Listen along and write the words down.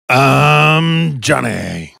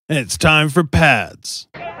Jonnay, and it's time for pads.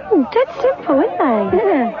 Dead simple, isn't they?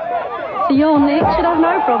 Yeah. So your Nick should have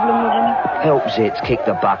no problem with them. Helps it kick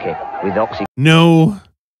the bucket with oxy. No,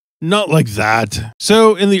 not like that.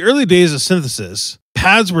 So in the early days of synthesis,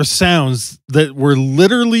 pads were sounds that were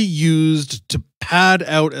literally used to pad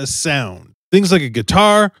out a sound. Things like a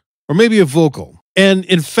guitar or maybe a vocal. And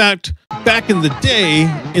in fact, back in the day,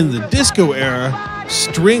 in the disco era,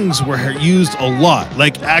 strings were used a lot,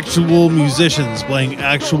 like actual musicians playing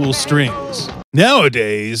actual strings.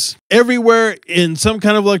 Nowadays, everywhere in some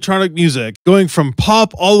kind of electronic music, going from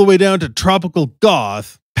pop all the way down to tropical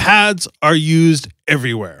goth, pads are used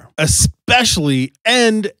everywhere, especially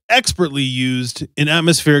and expertly used in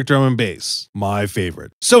atmospheric drum and bass, my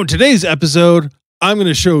favorite. So in today's episode, I'm going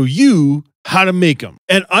to show you how to make them.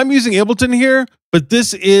 And I'm using Ableton here, but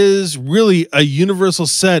this is really a universal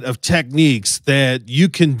set of techniques that you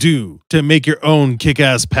can do to make your own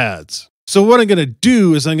kick-ass pads. So what I'm going to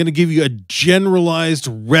do is I'm going to give you a generalized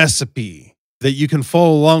recipe that you can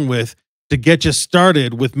follow along with to get you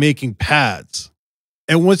started with making pads.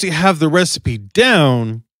 And once you have the recipe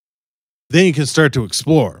down, then you can start to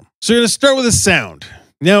explore. So you're going to start with a sound.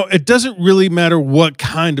 Now, it doesn't really matter what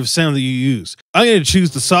kind of sound that you use. I'm going to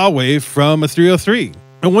choose the saw wave from a 303.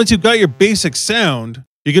 And once you've got your basic sound,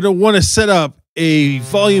 you're going to want to set up a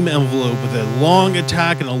volume envelope with a long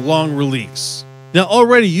attack and a long release. Now,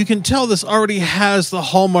 already you can tell this already has the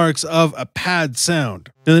hallmarks of a pad sound.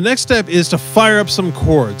 Now, the next step is to fire up some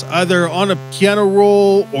chords, either on a piano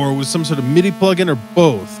roll or with some sort of MIDI plugin or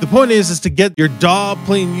both. The point is to get your DAW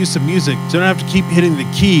playing use of music so you don't have to keep hitting the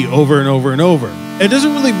key over and over and over. It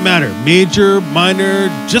doesn't really matter, major, minor,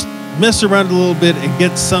 just mess around a little bit and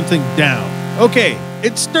get something down. Okay,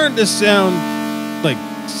 it's starting to sound like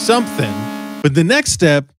something, but the next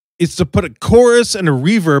step is to put a chorus and a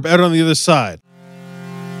reverb out on the other side.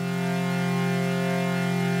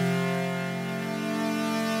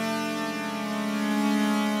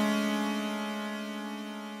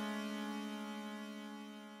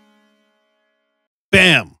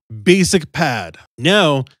 Bam! Basic pad.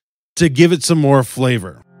 Now, to give it some more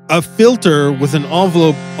flavor. A filter with an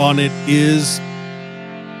envelope on it is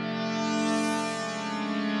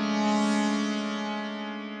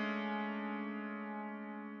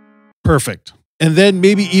perfect. And then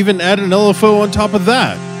maybe even add an LFO on top of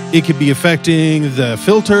that. It could be affecting the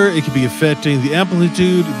filter, it could be affecting the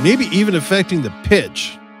amplitude, maybe even affecting the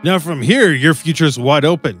pitch. Now from here, your future is wide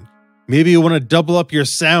open. Maybe you want to double up your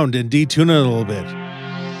sound and detune it a little bit.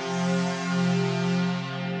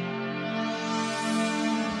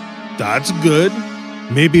 That's good.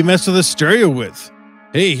 Maybe mess with the stereo width.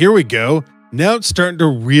 Hey, here we go. Now it's starting to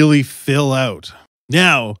really fill out.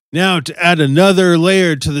 Now to add another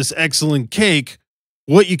layer to this excellent cake,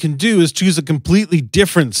 what you can do is choose a completely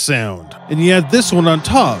different sound. And you add this one on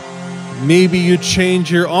top. Maybe you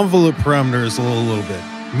change your envelope parameters a little bit.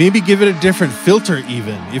 Maybe give it a different filter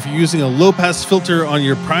even. If you're using a low-pass filter on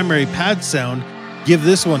your primary pad sound, give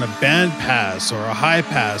this one a band pass or a high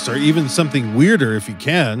pass or even something weirder if you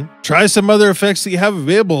can. Try some other effects that you have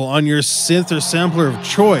available on your synth or sampler of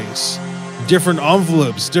choice. Different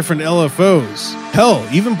envelopes, different LFOs. Hell,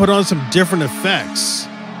 even put on some different effects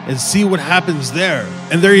and see what happens there.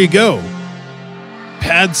 And there you go.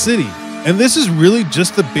 Pad City. And this is really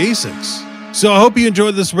just the basics. So I hope you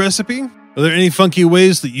enjoyed this recipe. Are there any funky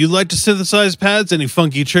ways that you'd like to synthesize pads? Any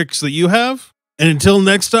funky tricks that you have? And until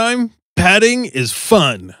next time, padding is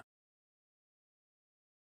fun.